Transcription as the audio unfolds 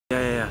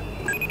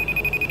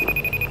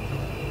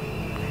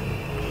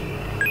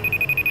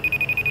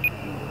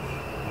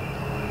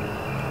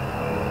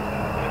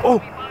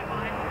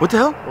What the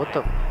hell? What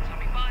the?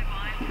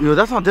 Yo,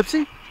 that's not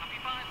Dipsy?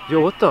 Yo,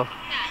 what the?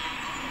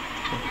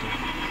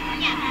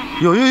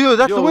 Yo,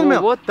 that's the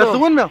windmill. What that's the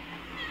windmill.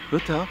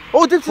 What the hell?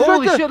 Oh, Dipsy's right there.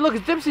 Holy shit, look,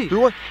 it's Dipsy.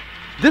 What?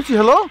 Dipsy,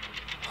 hello?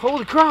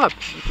 Holy crap.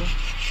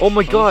 Oh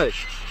my god.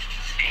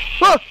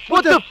 Ah,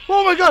 what the?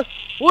 Oh my god.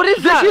 What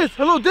is that? There she is.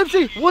 Hello,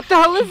 Dipsy. What the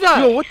hell is that?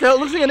 Yo, what the hell?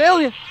 Looks like an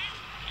alien.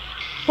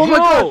 Oh my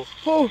Bro, god.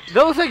 Oh.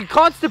 that looks like a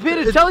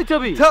constipated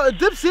Teletubby.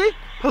 Dipsy?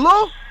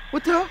 Hello?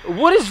 What the hell?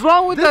 What is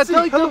wrong with that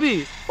Dipsy,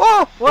 Teletubby?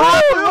 Oh! What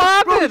happened? What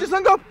happened? Bro, he just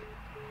hung up.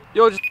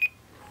 Yo, just...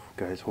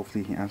 Guys,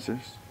 hopefully he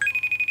answers.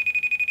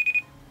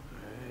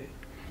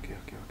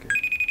 Okay.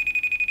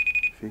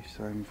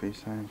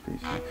 FaceTime.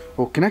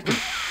 Oh, connected.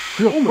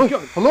 Yo, oh my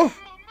god. Hello?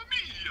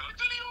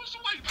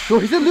 Yo,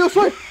 he said Leo's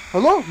wife.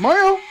 Hello?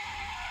 Mario?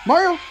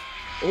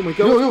 Oh my god.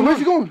 Yo, where's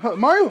he going?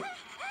 Mario?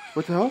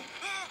 What the hell?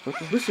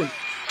 Listen.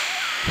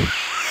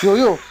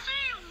 Yo.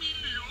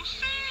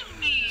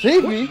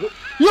 Save me?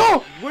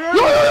 Yo! Where are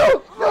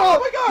you? Oh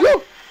my god!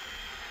 Yo!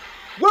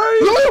 Where are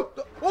you?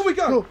 Yo! Oh my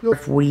god! Yo.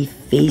 If we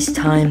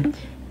FaceTime,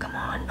 come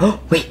on. Oh,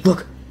 wait,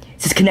 look.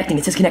 It says connecting,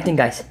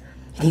 guys.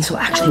 You think this will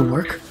actually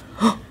work?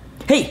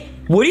 Hey,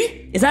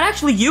 Woody? Is that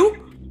actually you?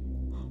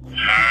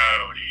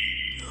 Howdy.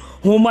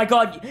 Oh my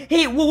god.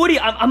 Hey, Woody,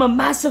 I'm a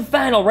massive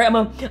fan, alright?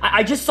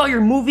 I just saw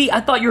your movie. I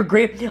thought you were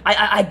great.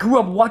 I grew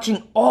up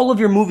watching all of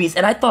your movies,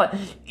 and I thought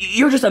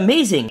you're just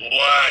amazing.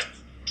 What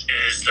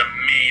is the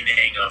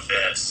meaning of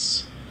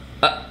this?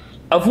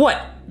 Of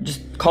what?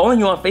 Just calling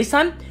you on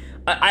FaceTime?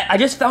 I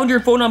just found your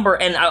phone number,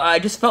 and I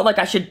just felt like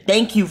I should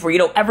thank you for,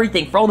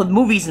 everything, for all the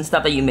movies and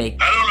stuff that you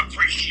make. I don't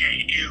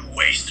appreciate you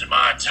wasting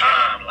my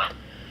time.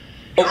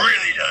 It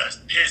really does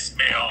piss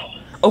me off.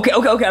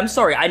 Okay, I'm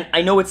sorry.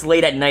 I know it's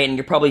late at night and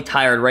you're probably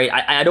tired, right?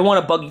 I don't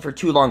want to bug you for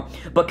too long,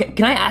 but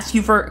can I ask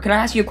you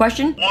a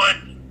question?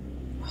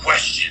 One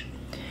question.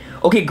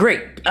 Okay,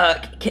 great.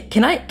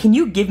 Can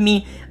you give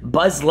me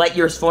Buzz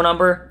Lightyear's phone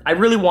number? I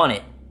really want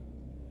it.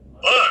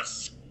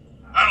 Buzz,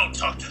 I don't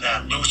talk to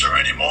that loser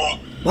anymore.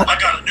 What? I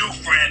got a new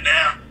friend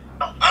now.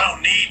 I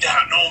don't need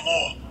that no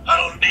more. I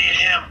don't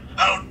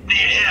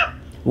need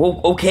him.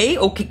 Well, okay,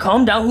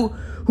 calm down.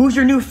 Who's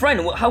your new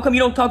friend? How come you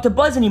don't talk to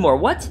Buzz anymore?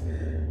 What?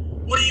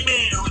 What do you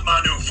mean, who's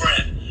my new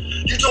friend?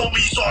 You told me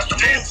you saw us to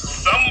move.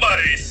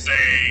 Somebody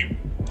say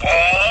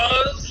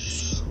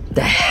Buzz?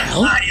 The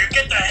hell? Lightyear,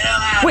 get the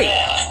hell out. Wait.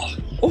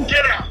 Oh.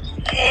 Get out.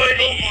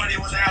 Woody. Nobody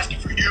was asking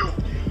for you.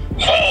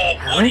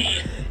 Oh, Woody.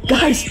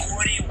 Guys.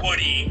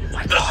 Woody.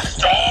 The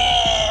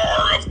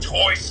star of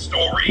Toy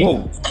Story.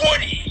 Whoa.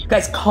 Woody.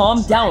 Guys,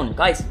 calm down.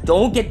 Guys,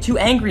 don't get too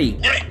angry.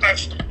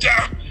 This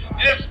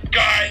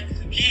guy,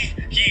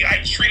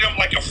 I treat him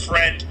like a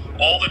friend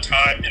all the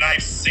time, and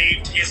I've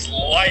saved his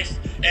life,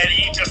 and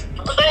he just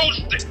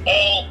throws it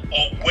all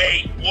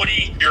away.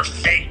 Woody, you're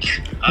fake.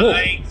 Whoa.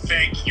 I ain't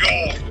fake.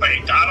 You're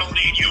fake. I don't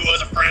need you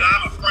as a friend.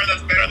 I'm a friend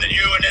that's better than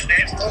you, and his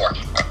name's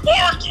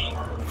Forky.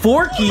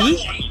 Forky?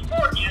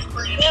 Forky is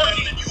pretty better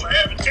than you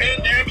have in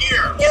 10 damn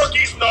years.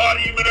 Forky's not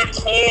even a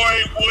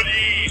toy,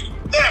 Woody.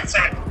 That's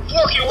it.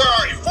 Forky, where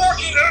are you?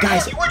 Forky,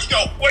 Guys. Forky, where'd you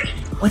go? Woody.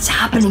 What's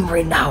happening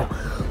right now?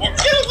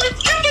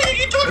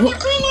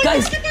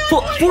 Guys,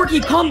 Forky,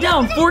 calm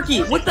down.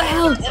 Forky, what the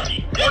hell?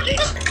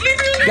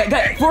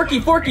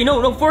 Forky,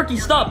 no, Forky,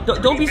 stop.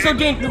 Don't be so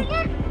dangerous.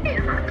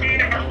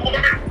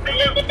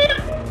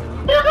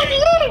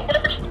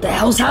 The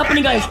hell's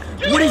happening, guys?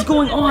 What is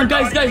going on,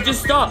 guys?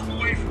 Just stop.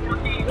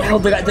 The hell,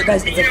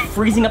 guys, it's like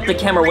freezing up the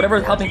camera. Whatever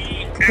is helping.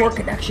 Poor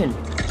connection.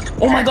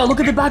 Oh my god,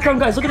 look at the background,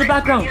 guys. Look at the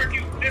background.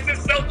 This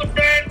is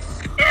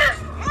self-defense.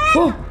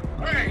 Oh,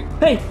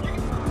 hey.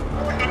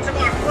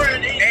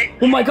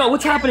 Oh my god,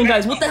 what's happening,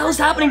 guys? What the hell's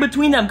happening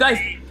between them, guys?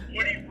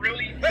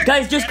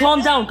 Guys, just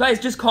calm down, guys.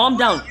 Just calm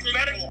down. Who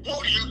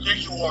do you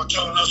think you are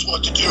telling us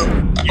what to do?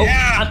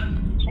 Yeah.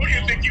 Who do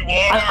you think you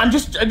are? I'm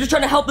just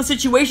trying to help the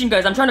situation,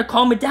 guys. I'm trying to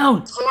calm it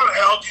down. It's not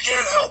help. You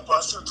can't help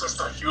us. You're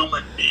just a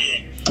human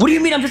being. What do you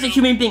mean I'm just a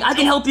human being? I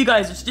can help you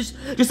guys. Just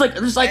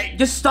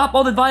stop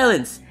all the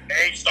violence.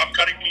 Hey, stop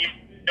cutting me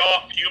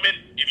off, human.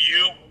 If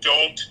you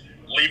don't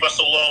leave us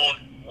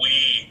alone,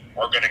 we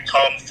are gonna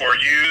come for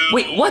you.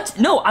 Wait, what?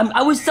 No,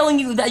 I was telling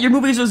you that your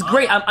movies was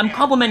great. I'm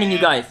complimenting you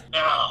guys.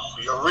 No,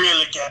 you're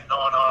really getting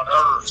on our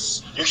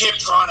nerves. You keep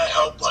trying to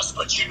help us,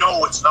 but you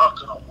know it's not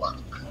gonna work.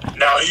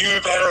 Now you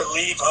better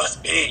leave us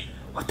be.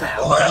 What the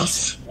hell, Or guys?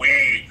 else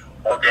we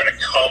are gonna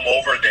come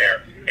over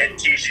there and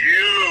teach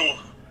you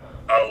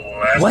a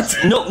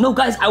lesson. What? No,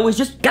 guys. I was.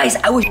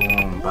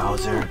 Boom,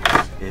 Bowser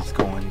is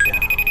going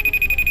down.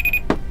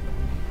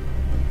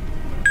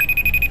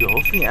 Yo,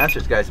 hopefully he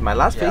answers, guys. My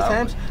last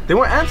FaceTimes, they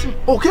weren't answering.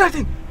 Oh,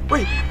 connecting.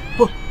 Wait.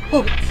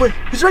 Wait.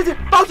 He's right there.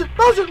 Bowser.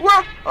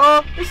 Where?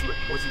 What's he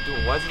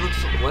doing? Why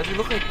does he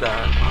look like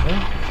that?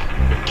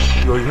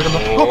 Yo, you heard him?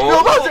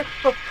 Oh, Bowser.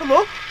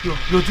 Hello? Yo,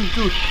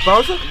 dude.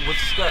 Bowser?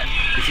 What's this guy?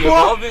 Is he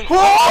evolving?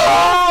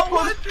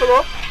 What?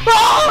 Hello?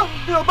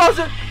 Yo,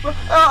 Bowser.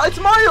 It's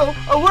Mario.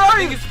 Where are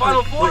you? It's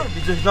final form. Wait,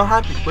 he's not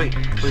happy. Wait, yo,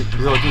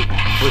 dude.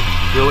 Wait,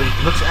 yo, he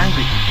looks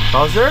angry.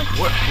 Bowser?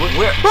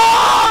 Where?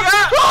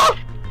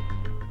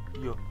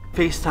 Yo,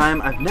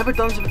 FaceTime. I've never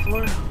done this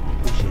before.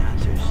 Hopefully she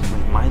answers.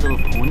 Like My Little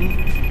Pony.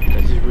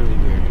 That's just really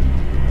weird.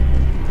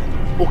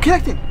 Oh,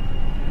 connecting.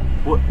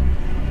 What?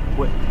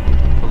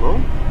 Hello?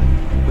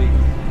 Wait.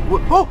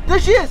 What? Oh, there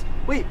she is.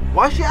 Wait,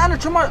 why is she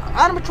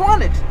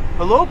animatronics?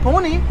 Hello,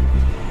 Pony?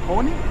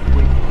 Pony?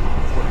 Wait.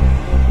 What?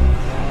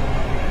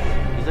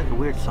 It's like a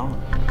weird song.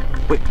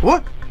 Wait,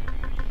 what?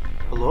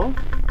 Hello?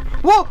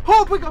 Whoa!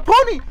 Oh my God,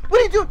 Pony! What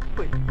are you doing?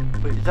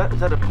 Wait, is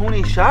that a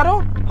pony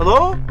shadow?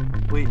 Hello?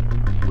 Wait.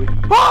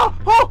 Oh!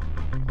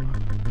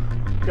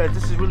 Guys,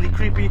 this is really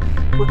creepy.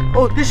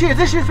 Oh, there she is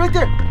right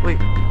there. Wait.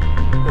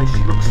 Guys,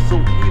 she looks so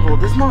evil.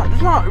 This is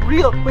not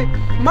real. Wait,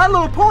 My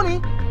Little Pony?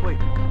 Wait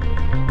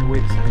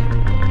a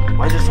second.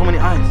 Why is there so many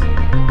eyes?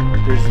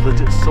 There's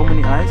legit so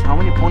many eyes? How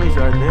many ponies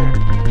are there?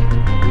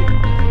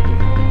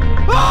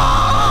 Wait.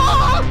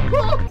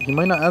 He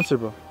might not answer,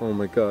 bro. Oh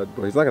my God,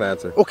 bro, he's not gonna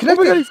answer. Oh,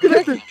 connected. Oh my God, he's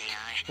connected.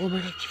 Oh my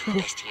God.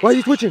 Why is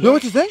he twitching? Yo,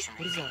 what's his name?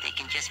 What is that?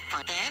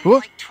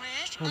 What?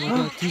 Oh my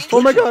God.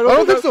 Oh my God. I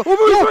don't think so. Oh,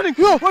 he's running.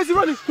 Yo, why is he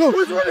running? Yo,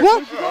 he's running.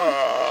 What?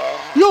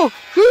 Yo,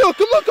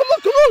 come on.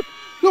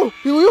 Yo,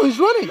 he's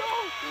running.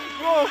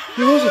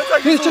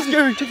 Hey, check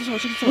this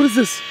out. What is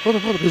this? Hold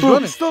on. He's Bro,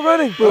 running. he's still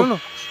running. Bro. I don't know.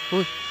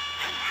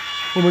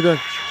 Oh my God.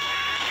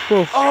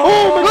 Bro. Oh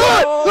my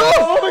God.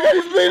 Oh my God,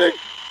 he's bleeding.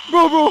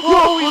 Bro.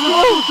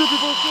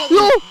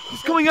 Yo,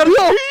 He's coming out of the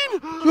screen.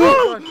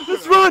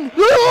 Let's run.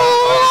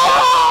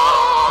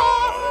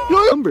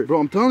 Yo, bro,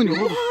 I'm telling you.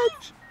 Hold on.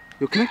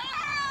 Yo, connect.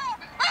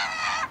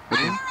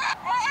 Okay.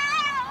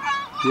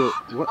 Yo,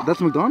 what? That's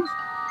McDonald's?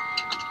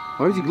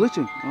 Why is he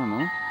glitching? I don't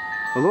know.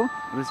 Hello?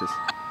 What is this?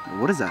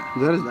 What is that? I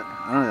don't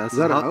know. That's Is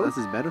that a his house? That's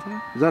his bed or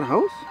something? Is that a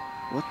house?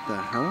 What the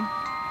hell?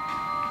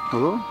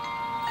 Hello?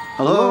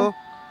 Hello?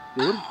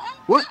 Yo,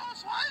 what?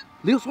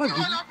 Leo Swipe.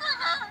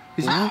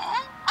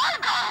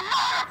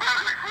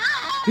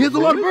 He has a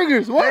lot of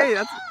burgers. What? Hey,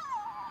 that's...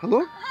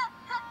 Hello?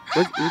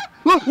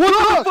 What the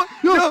fuck?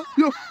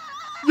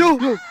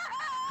 Yo.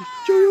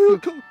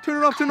 Turn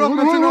it off, turn it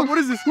off. What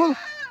is this? What?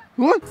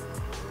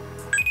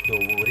 Yo,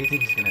 what do you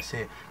think he's gonna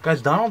say?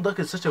 Guys, Donald Duck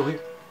is such a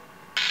weird...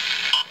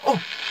 Oh!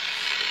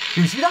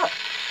 Do you see that?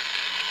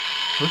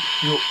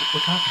 Yo,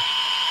 what's happening?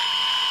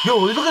 Yo,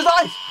 look at his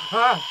eyes!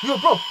 Yo,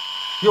 bro!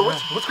 Yo,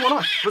 what's going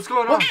on? What's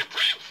going on?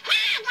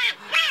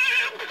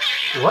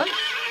 What?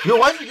 Yo,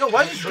 why is he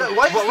Why is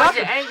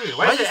snapping? it angry?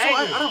 Why is it so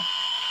angry? I don't...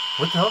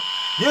 What the hell?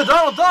 Yo,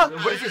 Donald Duck!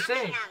 What is it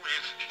saying?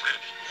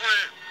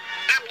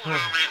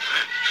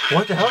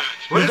 What the hell?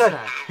 What is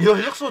that? Yo,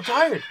 he looks so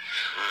tired.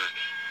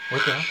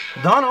 What the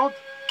hell? Donald?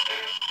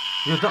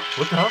 Yo,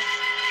 what the hell?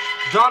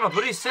 Donald,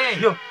 what are you saying?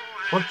 Yo,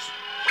 what?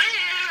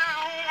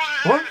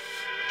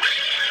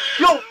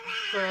 Yo!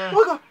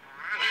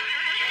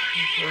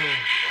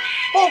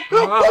 Oh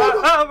my God!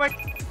 Oh my...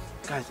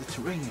 Guys, it's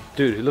raining.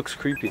 Dude, he looks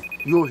creepy.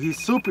 Yo, he's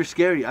super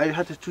scary. I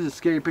had to choose a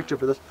scary picture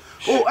for this.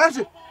 Oh,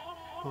 answer!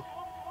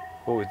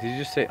 Oh, did you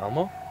just say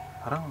Elmo?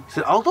 I don't know. Is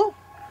it Aldo?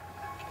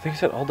 I think he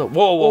said Aldo.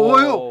 Whoa. Oh,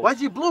 yo, why is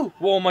he blue?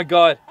 Whoa, my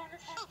God.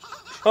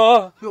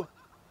 Oh. Yo.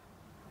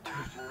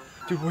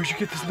 Dude, where'd you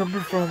get this number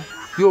from?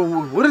 Yo,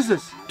 what is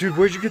this? Dude,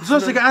 where'd you get This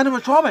this looks like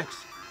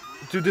animatronics.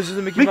 Dude, this is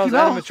a Mickey Mickey Mouse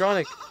Mouse.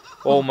 animatronic.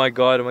 Oh my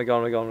God.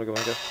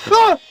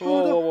 Ah!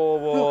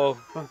 Whoa.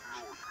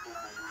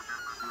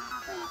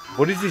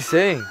 What is he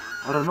saying?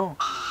 I don't know.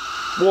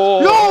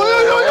 Whoa. Yo.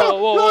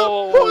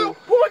 Whoa.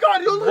 Oh my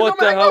God, yo, What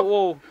the hell?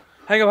 Whoa.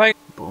 Hang up.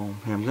 Boom.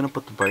 Here, I'm gonna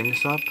put the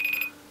brightness up.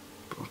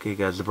 Okay,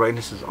 guys, the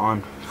brightness is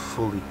on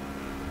fully.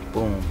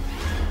 Boom.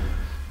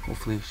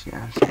 Hopefully she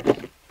answers.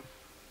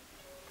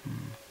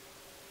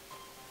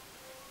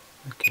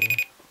 Okay.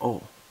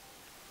 Oh.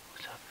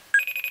 What's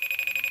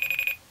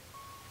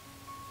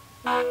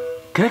up?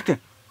 Connected.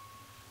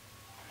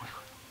 Oh my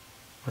God.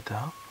 What the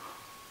hell?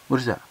 What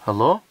is that?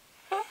 Hello?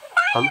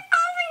 Hello?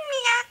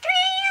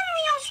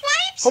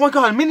 Oh my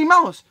God, Minnie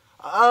Mouse.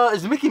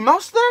 Is Mickey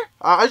Mouse there?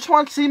 I just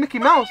want to see Mickey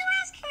Mouse.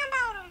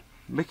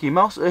 Mickey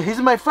Mouse? He's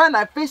my friend.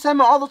 I FaceTime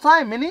him all the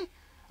time, Minnie.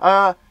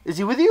 Is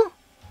he with you?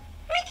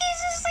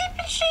 Mickey's asleep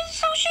and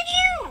so should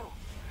you.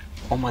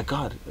 Oh my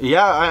God.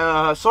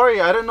 Yeah,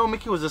 sorry, I didn't know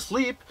Mickey was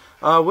asleep.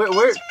 Where? Answer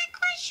my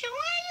question.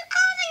 Why are you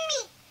calling me?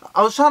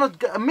 I was trying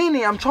to,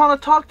 Minnie, I'm trying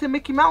to talk to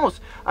Mickey Mouse.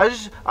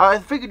 I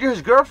figured you're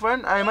his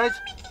girlfriend. I might.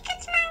 Mickey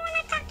gets mad when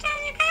I talk to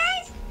you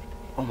guys.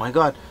 Oh my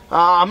God.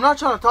 I'm not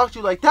trying to talk to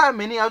you like that,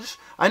 Minnie.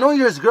 I know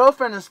you're his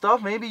girlfriend and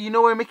stuff. Maybe you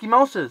know where Mickey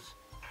Mouse is.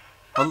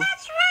 Well,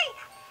 that's right.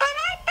 But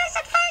I best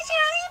advise you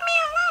to leave me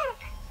alone.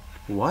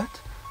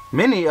 What?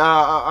 Minnie,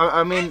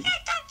 I mean. I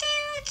can't talk to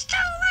you. It's too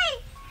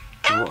late.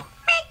 Don't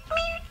make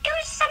me do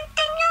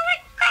something you'll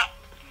regret.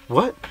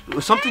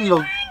 What? Something you'll.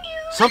 Warn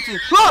you. Something.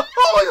 Ah!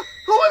 Oh my God!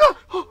 Oh my God!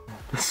 Oh.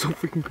 That's so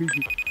freaking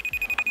creepy.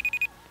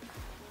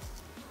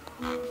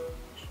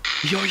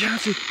 Yo,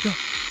 Yancy. Yo.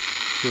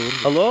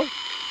 Hello?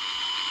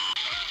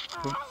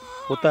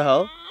 What the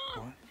hell?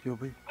 Yo,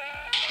 wait.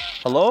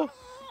 Hello?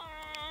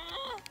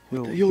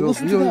 Yo,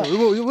 listen to that.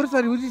 Yo, what is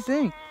that? What is he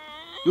saying?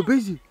 Yo,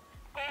 Basie.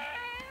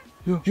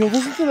 Yo,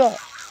 listen to that.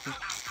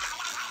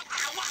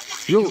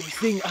 Yo, He's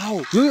saying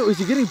ow. yo, is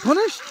he getting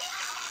punished?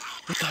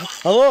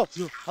 Hello?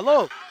 Yo,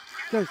 hello?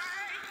 Guys.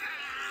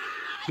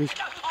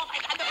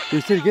 They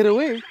said get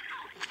away.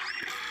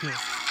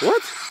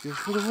 What? They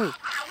said away.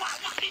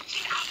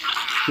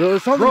 Yo,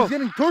 it sounds like he's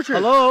getting tortured.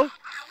 Hello?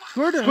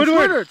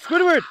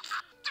 Squidward.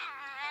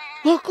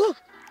 Look.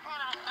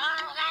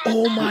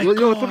 Oh my Yo,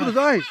 god. what's up with his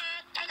eyes?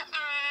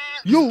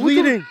 Yo, He's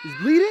bleeding. He's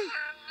bleeding?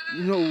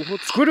 You know,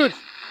 what? Squidward.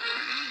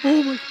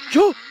 Oh my.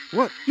 Yo.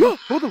 What? Yo,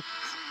 hold on.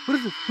 What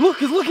is this? Look,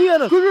 he's looking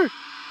at us. Squidward.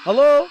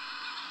 Hello?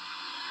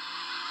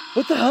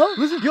 What the hell?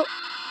 Listen. Yo.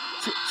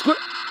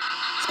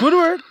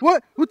 Squidward.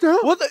 What? What the hell?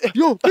 What the?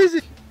 Yo,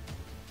 crazy.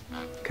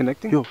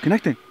 Connecting? Yo,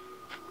 connecting.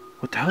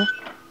 What the hell?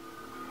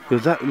 Yo,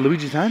 is that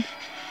Luigi's hand?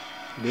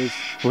 It is.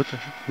 What the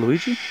hell?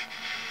 Luigi?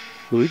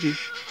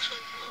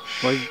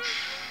 Why?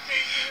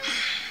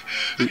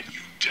 You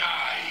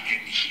die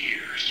in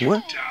here. You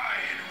What? die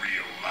in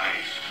real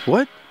life.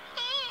 What?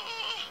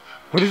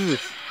 What is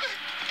this?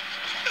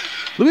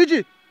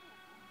 Luigi!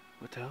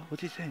 What the hell?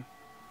 What's he saying?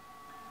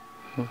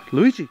 Oh,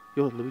 Luigi!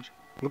 Yo, Luigi.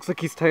 Looks like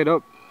he's tied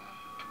up.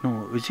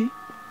 No, is he?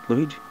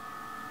 Luigi. Oh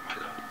my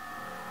god.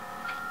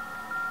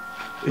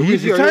 Luigi,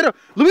 He's tied up!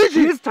 Luigi!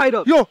 He is tied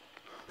up. Yo!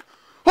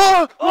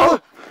 Oh!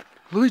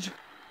 Luigi.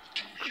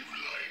 Do you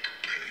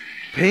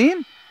like pain?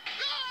 Pain?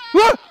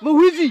 Ah!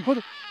 Luigi! Hold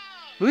on.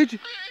 Luigi.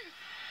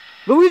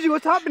 Luigi,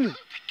 what's happening?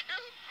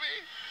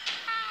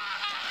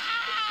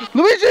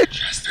 Luigi!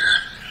 Chester.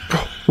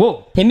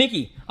 Whoa. Hey,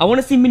 Mickey, I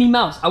want to see Minnie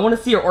Mouse. I want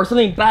to see her, or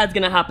something bad's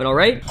gonna happen,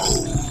 alright?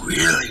 Oh,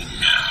 really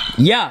now?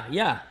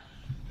 Yeah.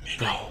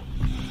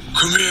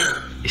 Come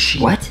here. Is she?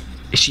 What?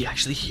 Is she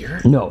actually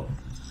here? No.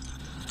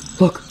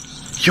 Look,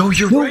 Yo,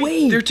 you're No right.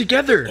 way. They're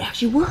together. they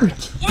actually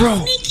worked. Yes,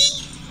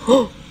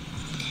 Mickey?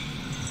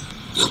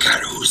 Look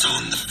at who's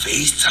on the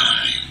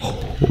FaceTime.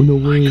 Oh, no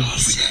way. He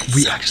said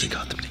We something actually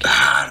got them together.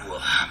 bad will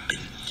happen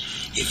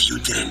if you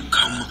didn't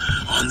come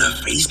on the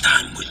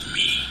FaceTime with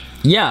me.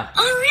 Yeah.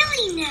 Oh,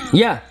 really now?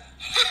 Yeah.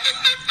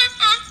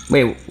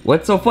 Wait,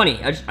 what's so funny?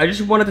 I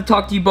just wanted to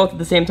talk to you both at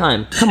the same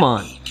time. Come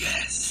on.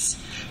 Guess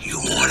you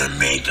want to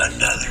make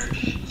another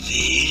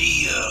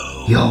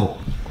video. Yo.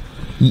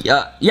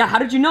 Yeah, how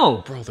did you know?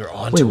 Bro, they're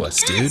on to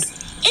us, dude. Isn't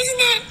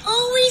that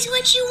always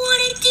what you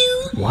want to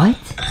do? What?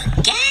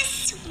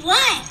 Guess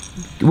what?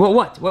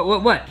 What?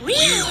 We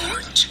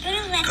aren't aren't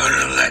gonna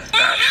Gonna let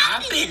that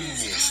happen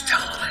this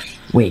time.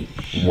 Wait,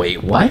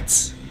 Wait,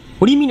 what?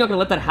 what do you mean you're not gonna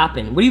let that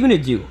happen? What are you gonna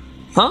do?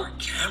 Huh?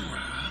 Camera.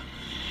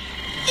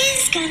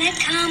 Is gonna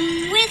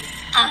come with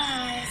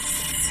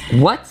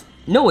us. What?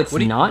 No, it's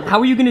not. How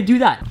are you gonna do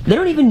that? They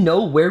don't even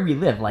know where we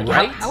live. Like,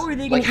 Right? how are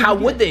they gonna Like, how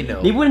do would that? they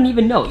know? They wouldn't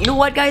even know. You know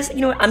what, guys?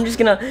 You know what? I'm just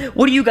gonna.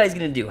 What are you guys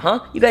gonna do, huh?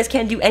 You guys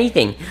can't do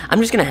anything. I'm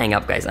just gonna hang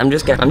up, guys. I'm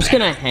just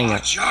gonna hang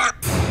up. Sharp.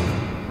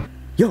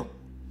 Yo,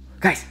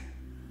 guys.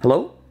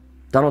 Hello?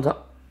 Donald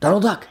Duck.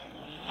 Donald Duck.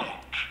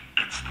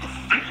 It's the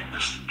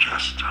famous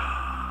Chester.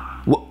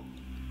 What?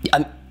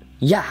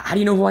 Yeah. How do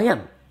you know who I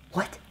am?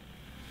 What?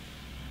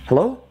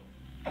 Hello?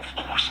 Of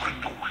course I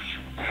know you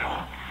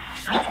will.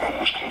 You've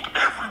almost told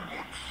everyone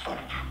from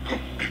the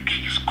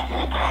Mickey's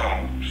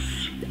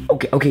Clubhouse.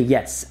 Okay,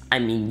 yes. I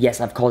mean, yes,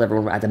 I've called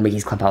everyone at the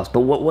Mickey's Clubhouse,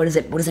 but what does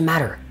it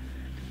matter?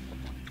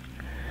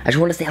 I just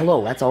want to say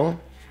hello, that's all.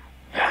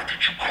 Why did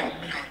you call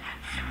me at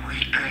 3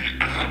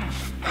 a.m.?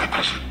 That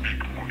doesn't make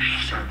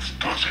much sense,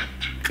 does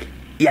it?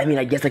 Yeah, I mean,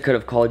 I guess I could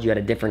have called you at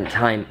a different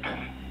time.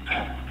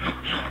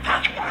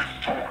 That's what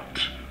I thought.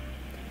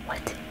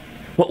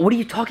 What are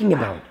you talking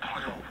about? Play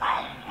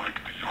around like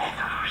the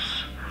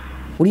others.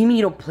 What do you mean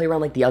you don't play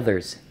around like the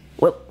others?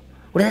 What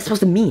is that supposed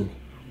to mean?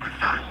 I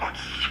very much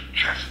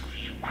suggest that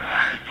you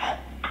hang up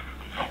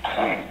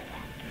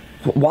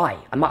the call. Why?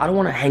 I don't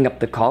want to hang up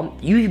the call.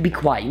 You need to be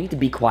quiet. You need to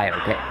be quiet,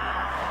 okay?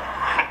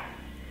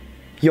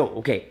 Yo,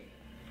 okay.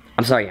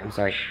 I'm sorry. You a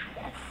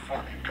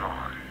funny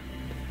guy.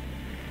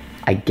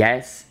 I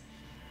guess.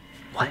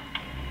 What?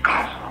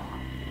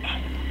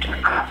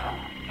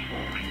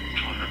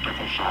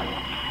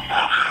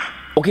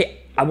 Okay,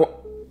 I won't.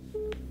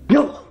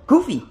 Yo,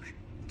 Goofy!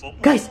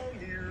 Guys!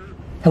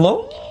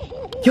 Hello?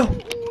 Yo!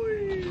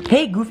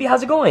 Hey, Goofy,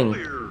 how's it going?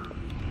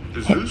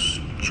 Is this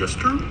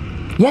Chester?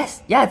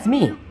 Yes, yeah, it's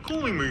me.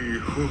 Calling me?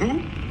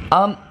 Who?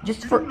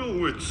 Just for.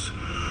 No, it's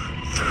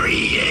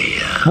 3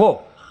 a.m.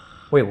 Whoa!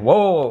 Wait,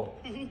 whoa!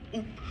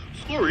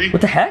 Sorry.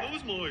 What the heck? That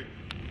was my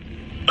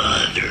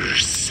other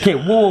side. Okay,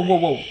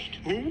 whoa!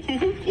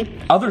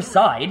 Other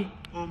side?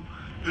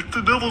 It's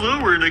the devil's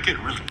hour and I can't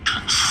really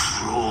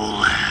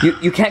control him.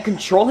 You can't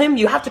control him?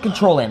 You have to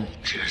control him.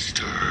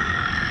 Chester,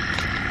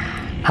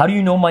 How do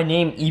you know my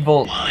name,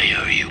 Evil? why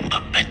are you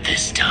up at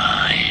this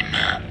time?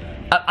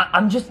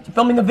 I'm just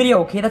filming a video,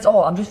 okay? That's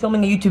all. I'm just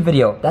filming a YouTube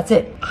video. That's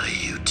it. A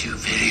YouTube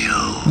video?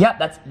 Yeah,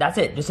 that's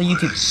it. Just a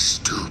YouTube.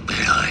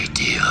 Stupid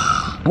idea.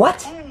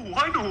 What? Oh,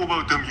 I know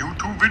about them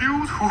YouTube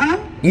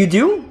videos. You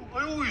do?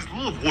 I always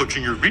love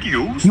watching your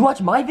videos. You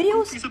watch my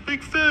videos? He's a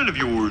big fan of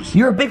yours.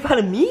 You're a big fan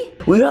of me?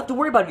 Well, you don't have to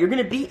worry about it. You're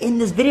gonna be in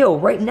this video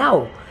right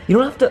now. You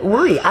don't have to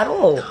worry at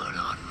all. Not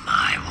on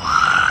my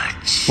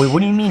watch. Wait, what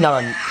do you mean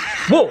not on?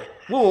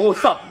 Whoa,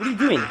 stop. What are you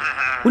doing?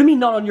 What do you mean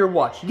not on your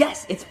watch?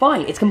 Yes, it's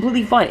fine. It's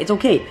completely fine. It's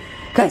okay.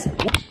 Guys,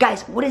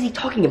 what is he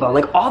talking about?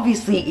 Like,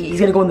 obviously, he's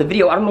gonna go in the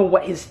video. I don't know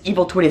what his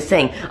evil twin is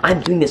saying.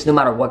 I'm doing this no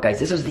matter what, guys.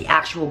 This was the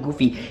actual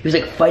Goofy. He was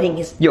like fighting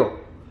his... Yo,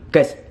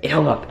 guys, it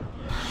hung up.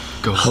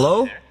 Go.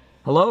 Hello?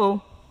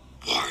 Hello?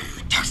 Why are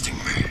you texting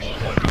me?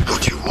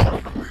 What do you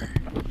want from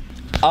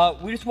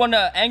me? We just want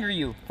to anger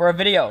you for a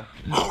video.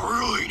 Oh,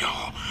 really?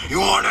 No. You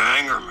want to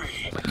anger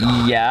me?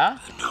 Yeah?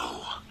 No.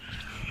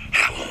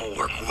 That won't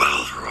work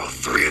well for all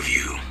three of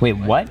you. Wait,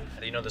 what? How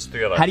do you know there's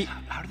three of us? How do you...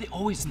 How do they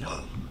always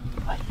know?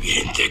 You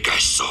didn't think I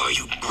saw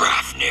you,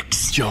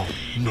 Grafnix? Yo,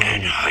 no.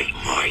 And Hype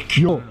Mike?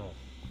 Yo.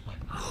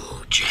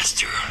 Oh,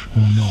 Jester.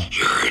 Oh, no.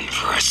 You're in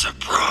for a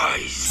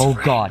surprise. Oh,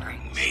 God.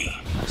 Me.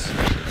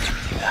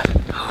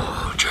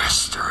 Oh,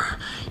 Jester.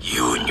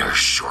 You and your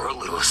short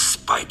little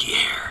spiky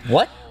hair.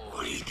 What?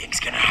 What do you think's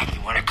gonna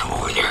happen when I come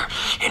over there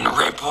and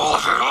rip all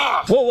of it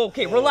off? Whoa,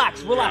 okay,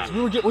 relax.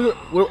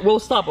 We'll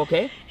stop,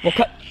 okay? We'll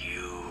cut.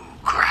 You,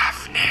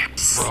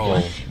 Grafnix.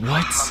 Bro,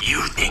 what?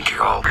 You think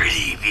you're all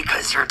pretty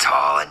because you're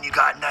tall and you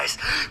got nice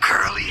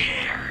curly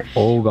hair.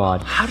 Oh,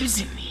 God. How does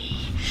it?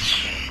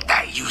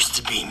 That used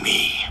to be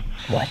me.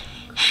 What?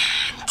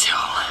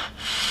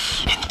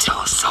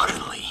 Until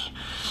suddenly,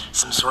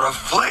 some sort of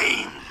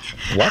flame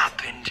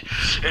happened,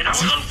 and I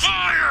was on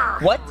fire.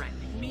 What?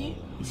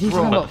 Is he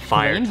talking about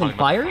flames and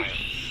fire?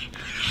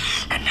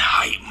 And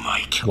Hype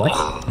Mike.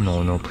 What?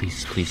 No,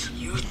 please.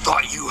 You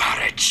thought you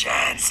had a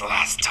chance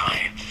last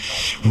time.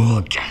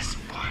 Well, guess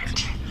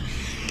what?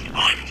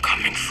 I'm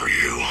coming for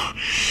you,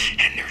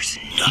 and there's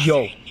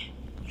nothing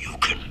you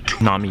can do.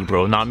 Not me,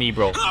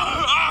 bro.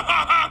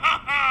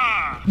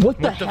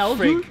 What the hell,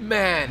 dude?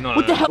 Man.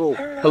 What the hell?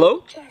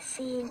 Hello?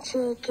 Jesse,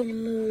 Jake,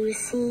 and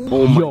Moosey.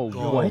 Oh my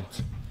God.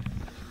 What?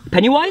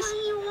 Pennywise? What do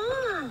you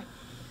want?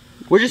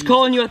 We're just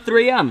calling you at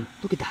 3 a.m.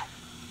 Look at that.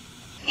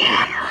 Why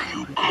are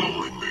you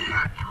calling me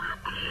at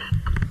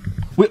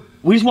 3 o'clock?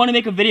 We just want to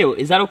make a video.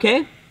 Is that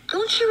okay?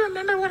 Don't you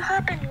remember what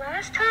happened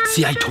last time?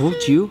 See, I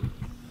told you.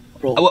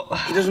 Bro,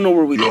 he doesn't know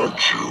where we are.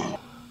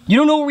 You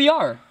don't know where we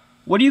are.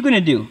 What are you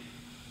gonna do?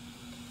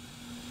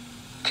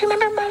 Do you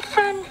remember my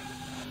friend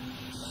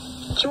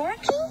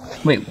Georgie?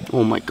 Wait.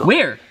 Oh my God.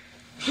 Where?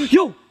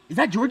 Yo, is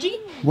that Georgie?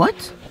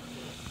 What?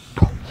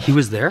 He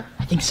was there?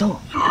 I think so.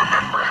 You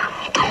remember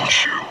him,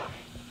 don't you?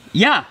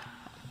 Yeah.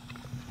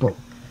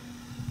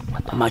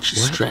 I'm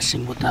actually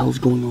stressing. What the hell's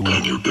going on?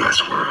 Can you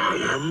guess where I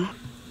am?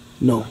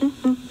 No.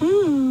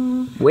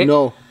 Wait.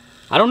 No.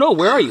 I don't know.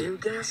 Where are you? You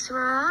guess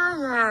where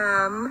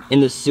I am. In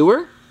the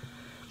sewer?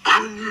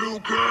 Can you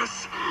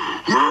guess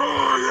where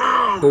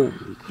I am? Oh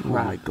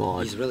my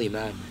God. He's really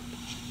mad.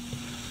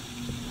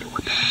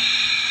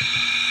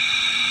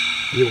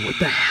 Yo, what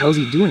the hell's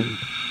he doing?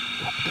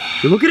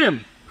 Yo, look at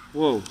him.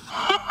 Whoa.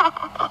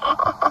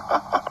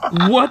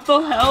 What the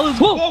hell is...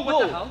 Whoa, what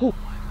the hell?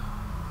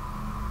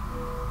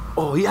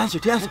 Oh, he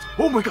answered.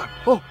 Oh my God.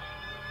 Oh.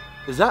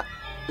 Is that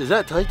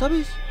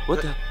Teletubbies?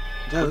 What the?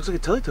 Yeah, it looks like a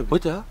Teletubby.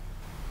 What the hell?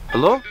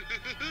 Hello?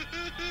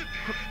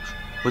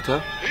 What the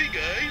hell? Hey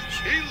guys,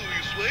 hey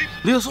Leo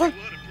Swipes. Leo Swipe?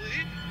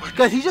 Wanna play?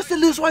 Guys, he just said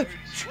Leo Swipe.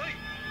 Swipe.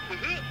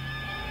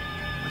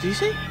 What did he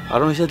say? I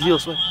don't know, he said Leo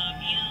Swipe.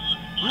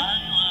 What?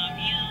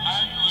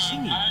 He's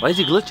singing. Why is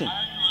he glitching?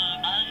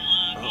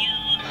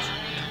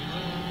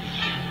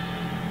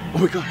 Oh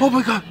my God. Oh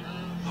my God.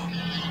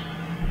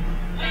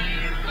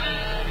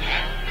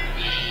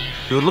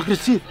 Yo, look at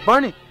his teeth.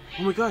 Barney.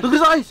 Oh my God. Look at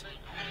his eyes.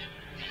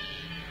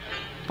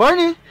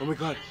 Barney. Oh my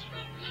God.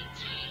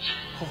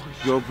 Oh,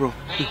 yo, bro.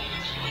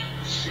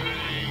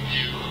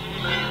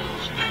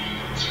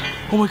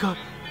 Oh my God.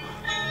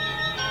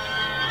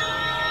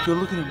 Yo,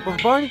 look at him. Oh,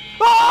 Barney.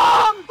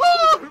 Ah!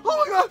 Ah! Oh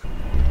my God.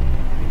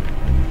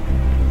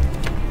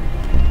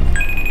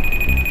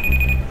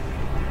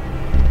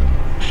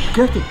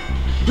 Captain.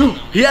 Yo,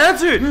 he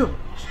answered. Yo. Why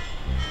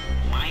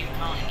are you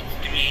calling?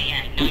 It's 3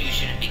 a.m. No, you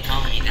shouldn't be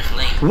calling me this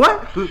late.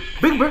 What?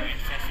 Big Bird.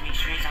 Sesame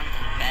Street, something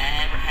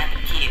bad would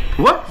happen to you.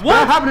 What?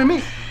 What happened to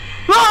me?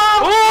 Ah!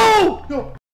 Oh! Yo.